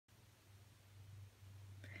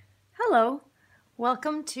Hello,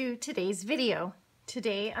 welcome to today's video.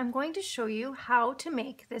 Today I'm going to show you how to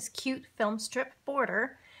make this cute film strip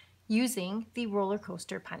border using the roller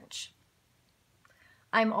coaster punch.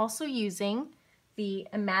 I'm also using the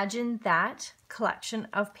Imagine That collection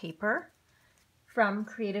of paper from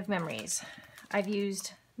Creative Memories. I've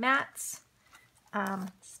used mats,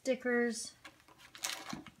 stickers,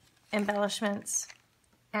 embellishments,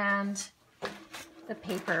 and the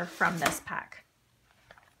paper from this pack.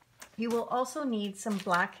 You will also need some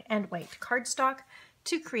black and white cardstock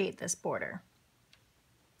to create this border.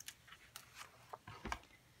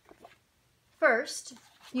 First,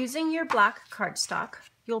 using your black cardstock,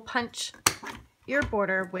 you'll punch your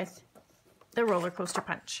border with the roller coaster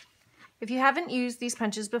punch. If you haven't used these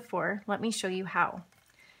punches before, let me show you how.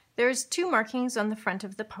 There's two markings on the front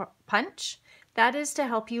of the punch. That is to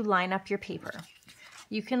help you line up your paper.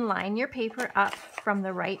 You can line your paper up from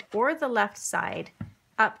the right or the left side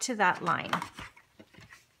up to that line.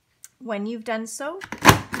 When you've done so,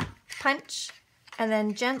 punch and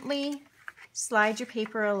then gently slide your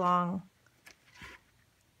paper along.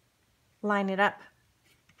 Line it up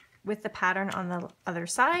with the pattern on the other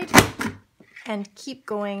side and keep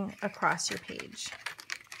going across your page.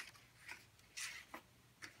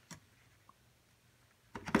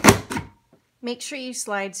 Make sure you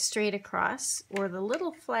slide straight across or the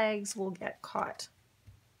little flags will get caught.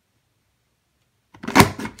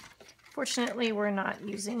 Fortunately, we're not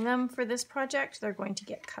using them for this project. They're going to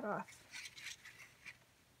get cut off.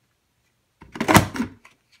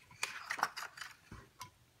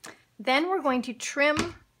 Then we're going to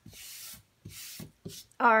trim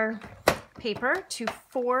our paper to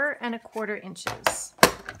 4 1/4 inches.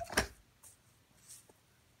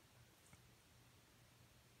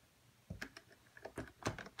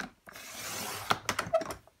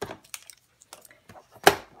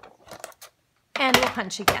 And we'll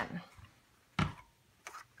punch again.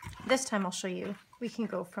 This time I'll show you, we can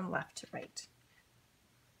go from left to right.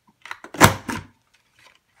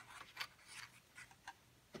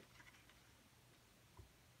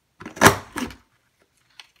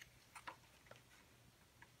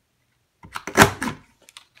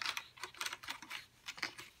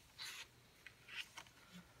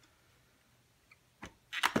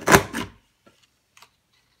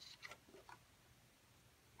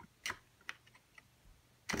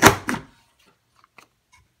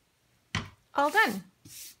 All done.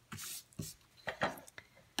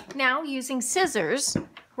 Now, using scissors,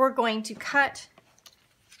 we're going to cut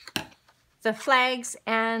the flags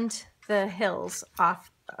and the hills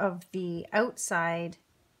off of the outside .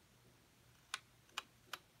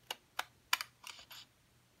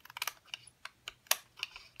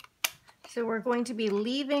 So we're going to be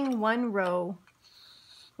leaving one row,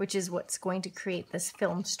 which is what's going to create this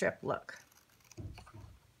film strip look.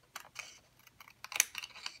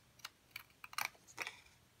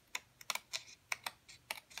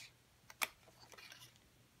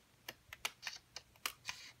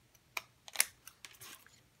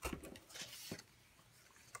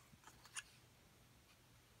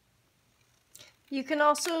 You can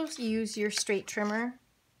also use your straight trimmer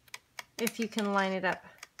if you can line it up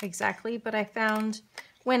exactly, but I found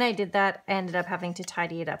when I did that, I ended up having to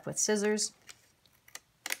tidy it up with scissors.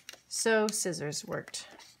 So scissors worked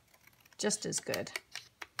just as good.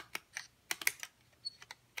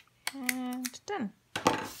 And done.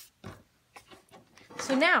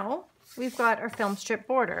 So now we've got our film strip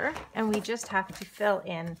border and we just have to fill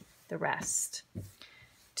in the rest.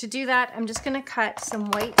 To do that, I'm just going to cut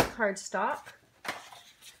some white cardstock.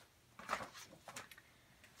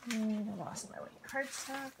 And I lost my white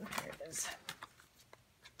cardstock. Oh, here it is.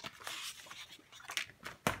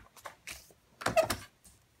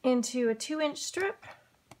 Into a 2-inch strip.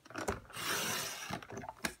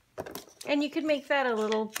 And you could make that a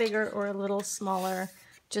little bigger or a little smaller,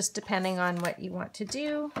 just depending on what you want to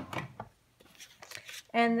do.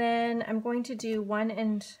 And then I'm going to do 1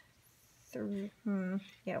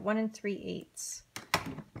 3/8.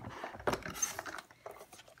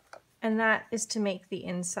 And that is to make the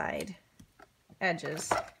inside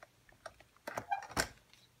edges.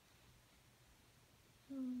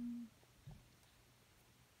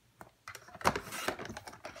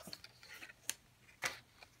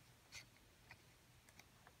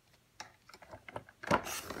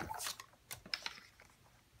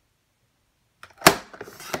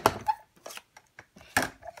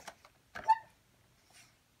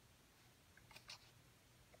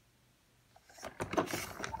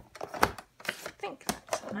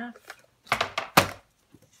 Enough.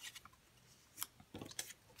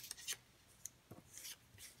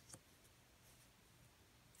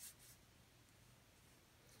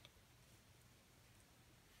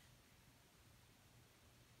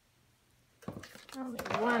 I'll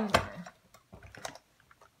make one more.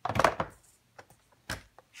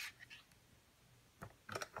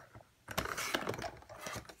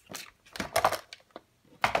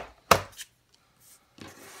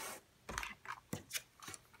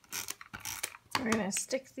 We're going to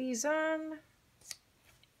stick these on.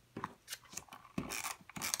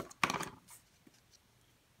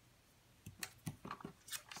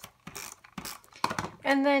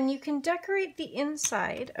 And then you can decorate the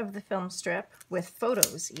inside of the film strip with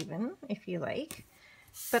photos even, if you like.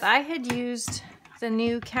 But I had used the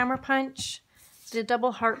new camera punch, the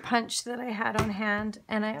double heart punch that I had on hand,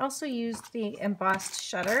 and I also used the embossed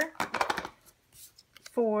shutter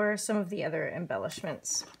for some of the other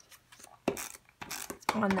embellishments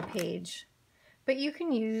on the page. But you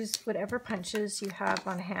can use whatever punches you have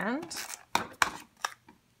on hand.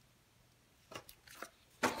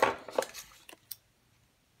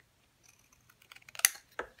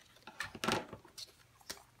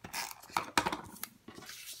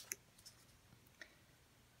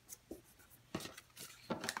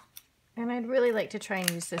 And I'd really like to try and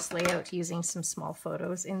use this layout using some small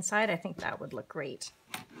photos inside. I think that would look great.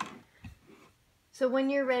 So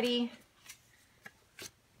when you're ready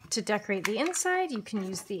to decorate the inside, you can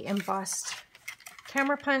use the embossed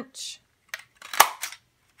camera punch.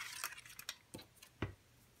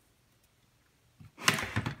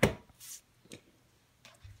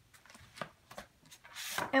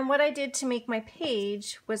 And what I did to make my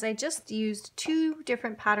page was I just used 2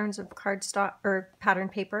 different patterns of cardstock or pattern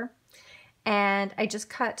paper, and I just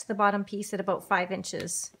cut the bottom piece at about 5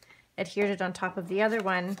 inches, adhered it on top of the other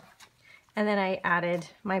one, and then I added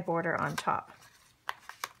my border on top.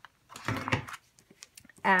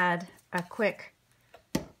 Add a quick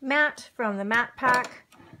mat from the mat pack,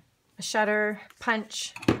 a shutter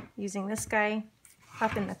punch using this guy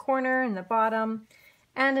up in the corner in the bottom,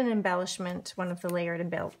 and an embellishment, one of the layered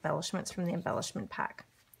embellishments from the embellishment pack.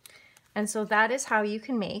 And so that is how you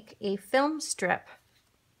can make a film strip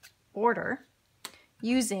border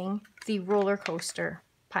using the roller coaster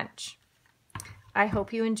punch. I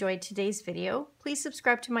hope you enjoyed today's video. Please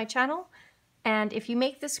subscribe to my channel, and if you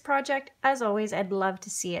make this project, as always, I'd love to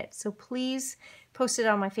see it. So please post it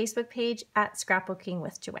on my Facebook page at Scrapbooking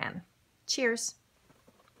with Joanne. Cheers!